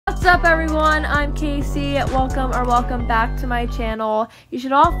up everyone, I'm Casey. Welcome back to my channel. You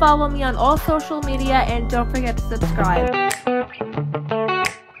should all follow me on all social media and don't forget to subscribe.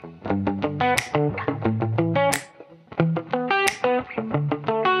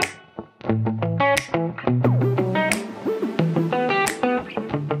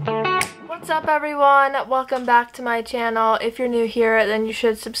 What's up everyone, welcome back to my channel. If you're new here, then you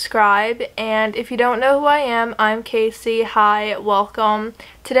should subscribe, and if you don't know who I am, I'm Casey. Hi, welcome.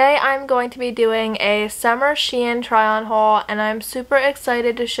 Today I'm going to be doing a summer Shein try-on haul, and I'm super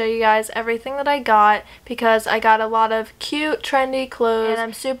excited to show you guys everything that I got because I got a lot of cute trendy clothes and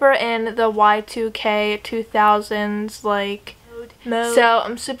I'm super in the Y2K 2000s mode. So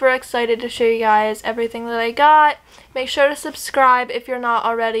I'm super excited to show you guys everything that I got. Make sure to subscribe if you're not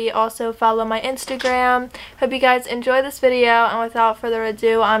already. Also follow my Instagram. Hope you guys enjoy this video, and without further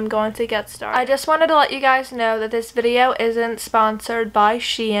ado, I'm going to get started. I just wanted to let you guys know that this video isn't sponsored by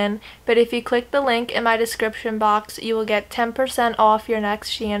Shein, but if you click the link in my description box, you will get 10% off your next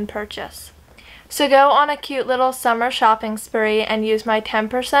Shein purchase. So go on a cute little summer shopping spree and use my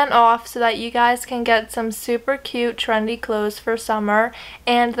 10% off so that you guys can get some super cute trendy clothes for summer,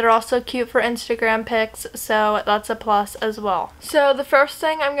 and they're also cute for Instagram pics, so that's a plus as well. So the first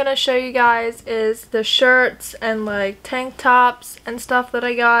thing I'm going to show you guys is the shirts and tank tops and stuff that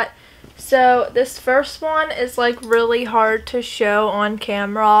I got. So this first one is really hard to show on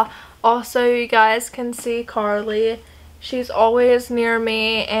camera. Also, you guys can see Carly. She's always near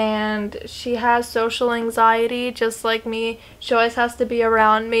me and she has social anxiety just like me. She always has to be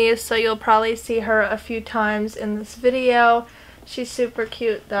around me, so you'll probably see her a few times in this video. She's super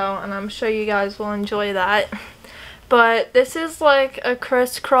cute though, and I'm sure you guys will enjoy that. But this is a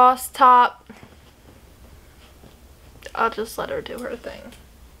crisscross top. I'll just let her do her thing.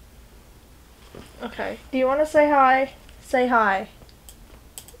 Okay, do you want to say hi? Say hi.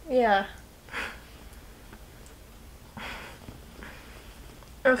 Yeah.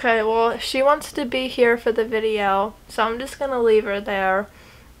 Okay, well, she wants to be here for the video, so I'm just gonna leave her there.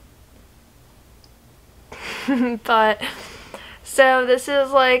 But, so this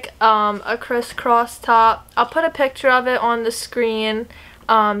is a crisscross top. I'll put a picture of it on the screen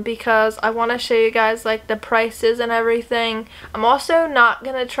because I want to show you guys the prices and everything. I'm also not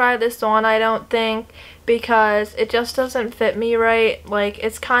gonna try this on, I don't think, because it just doesn't fit me right.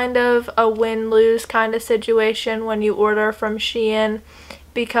 It's kind of a win-lose kind of situation when you order from Shein,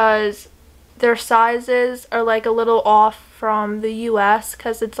 because their sizes are a little off from the US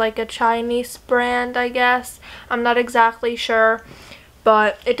because it's a Chinese brand, I guess. I'm not exactly sure,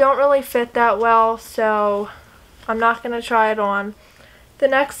 but it don't really fit that well, so I'm not gonna try it on. The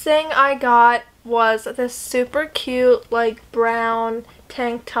next thing I got was this super cute brown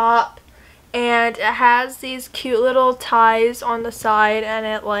tank top, and it has these cute little ties on the side, and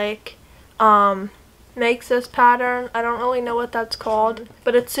it makes this pattern. I don't really know what that's called,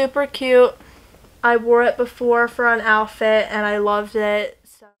 but it's super cute. I wore it before for an outfit and I loved it.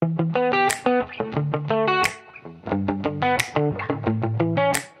 So.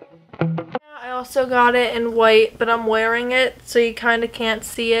 I also got it in white, but I'm wearing it so you kind of can't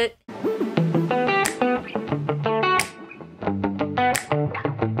see it.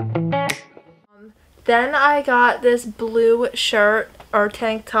 Then I got this blue shirt or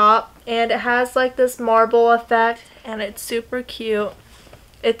tank top, and it has this marble effect, and it's super cute.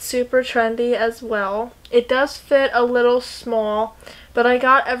 It's super trendy as well. It does fit a little small, but I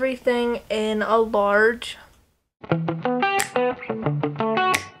got everything in a large.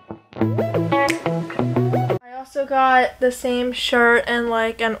 I also got the same shirt in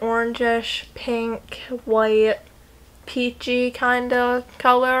an orangish, pink, white, peachy kind of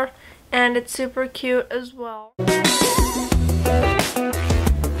color, and it's super cute as well.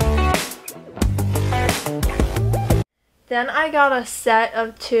 Then I got a set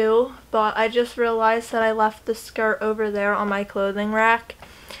of two, but I just realized that I left the skirt over there on my clothing rack.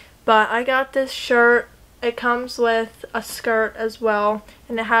 But I got this shirt. It comes with a skirt as well,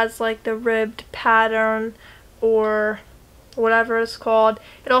 and it has the ribbed pattern or whatever it's called.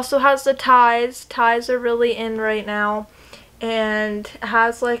 It also has the ties. Ties are really in right now. And it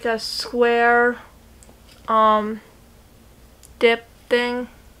has a square dip thing,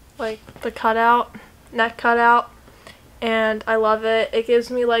 the cutout, neck cutout. And I love it. It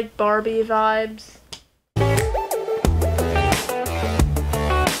gives me Barbie vibes.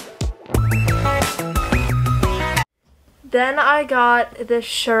 Then I got this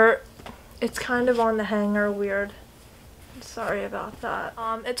shirt. It's kind of on the hanger, weird. Sorry about that.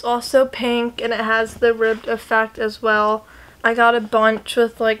 It's also pink and it has the ribbed effect as well. I got a bunch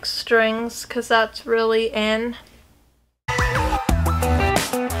with strings because that's really in.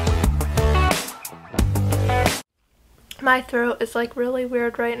 My throat is like really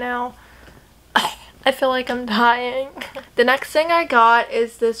weird right now. I feel like I'm dying. The next thing I got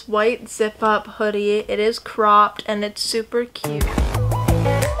is this white zip up hoodie. It is cropped and it's super cute.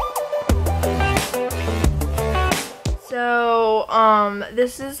 So,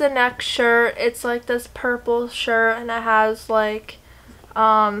 this is the next shirt. It's like this purple shirt and it has like,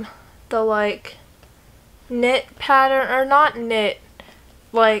 the like knit pattern, or not knit,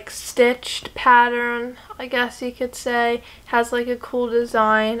 like stitched pattern, I guess you could say. It has like a cool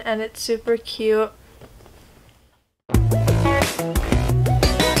design and it's super cute.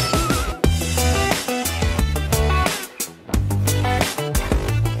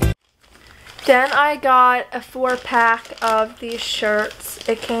 Then I got a 4-pack of these shirts.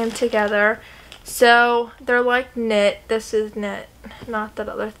 It came together. So they're like knit. This is knit, not that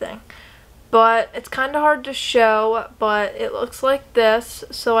other thing. But it's kind of hard to show, but it looks like this.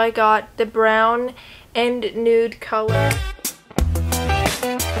 So I got the brown and nude color.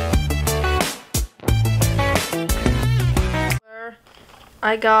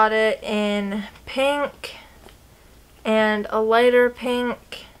 I got it in pink and a lighter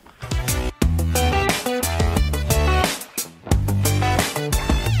pink.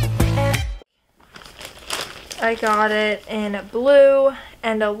 I got it in blue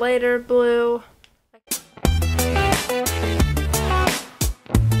and a lighter blue.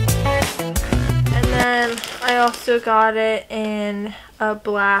 And then I also got it in a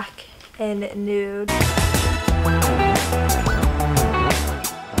black and nude.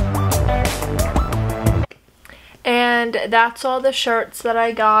 And that's all the shirts that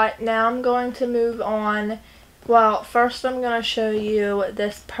I got. Now I'm going to move on. Well, first I'm going to show you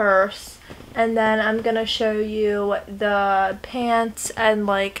this purse. And then I'm going to show you the pants and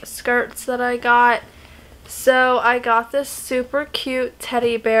like skirts that I got. So I got this super cute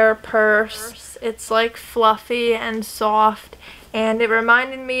teddy bear purse. It's like fluffy and soft. And it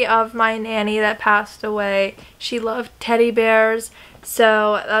reminded me of my nanny that passed away. She loved teddy bears.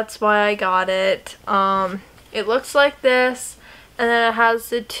 So that's why I got it. It looks like this. And then it has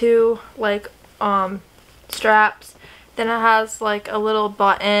the two like straps. Then it has like a little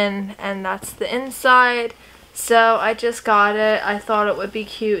button and that's the inside. So I just got it. I thought it would be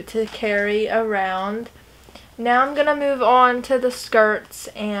cute to carry around. Now I'm going to move on to the skirts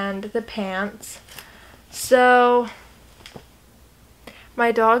and the pants. So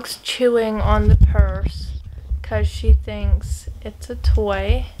my dog's chewing on the purse because she thinks it's a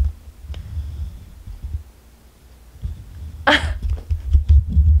toy.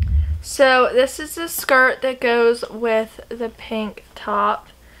 So this is the skirt that goes with the pink top.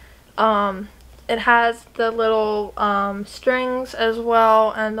 It has the little strings as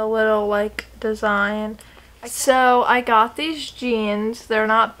well and the little like design. So I got these jeans. They're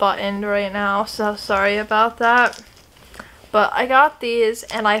not buttoned right now, so sorry about that. But I got these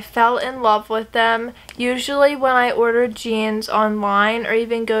and I fell in love with them. Usually when I order jeans online or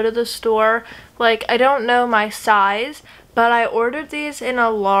even go to the store, like I don't know my size, but I ordered these in a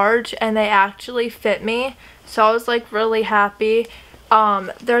large and they actually fit me. So I was like really happy.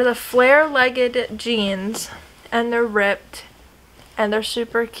 They're the flare-legged jeans and they're ripped and they're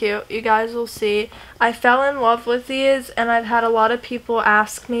super cute. You guys will see. I fell in love with these and I've had a lot of people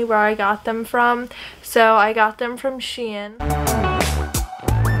ask me where I got them from. So I got them from Shein.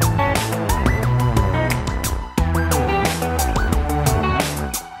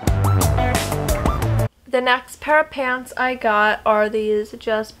 The next pair of pants I got are these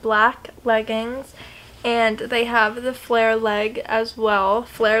just black leggings, and they have the flare leg as well.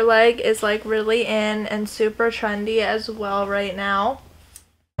 Flare leg is like really in and super trendy as well right now.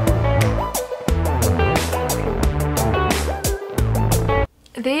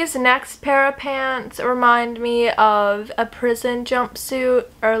 These next pair of pants remind me of a prison jumpsuit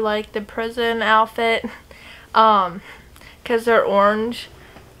or like the prison outfit, because they're orange,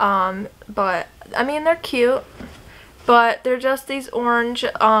 but I mean, they're cute, but they're just these orange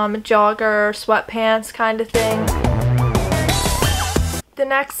jogger sweatpants kind of thing. The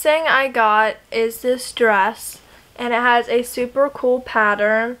next thing I got is this dress, and it has a super cool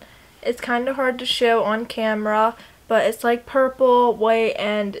pattern. It's kind of hard to show on camera, but it's like purple, white,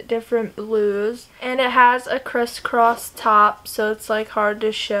 and different blues. And it has a crisscross top, so it's like hard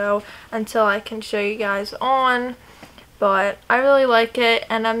to show until I can show you guys on. But I really like it,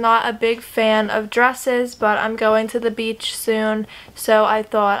 and I'm not a big fan of dresses, but I'm going to the beach soon, so I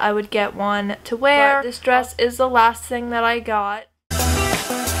thought I would get one to wear. But this dress is the last thing that I got.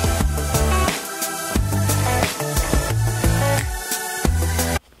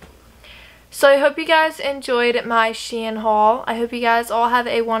 So I hope you guys enjoyed my Shein haul. I hope you guys all have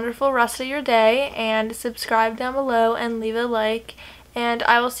a wonderful rest of your day, and subscribe down below and leave a like. And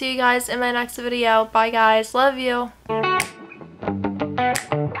I will see you guys in my next video. Bye guys. Love you.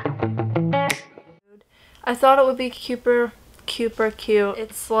 I thought it would be super cute.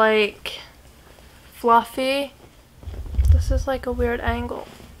 It's like fluffy. This is like a weird angle.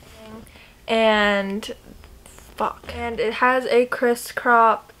 And it has a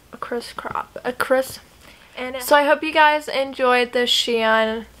so I hope you guys enjoyed the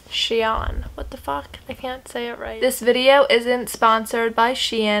Shein, what the fuck, I can't say it right. This video isn't sponsored by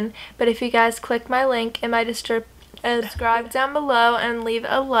Shein, but if you guys click my link in my description, subscribe down below and leave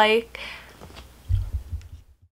a like,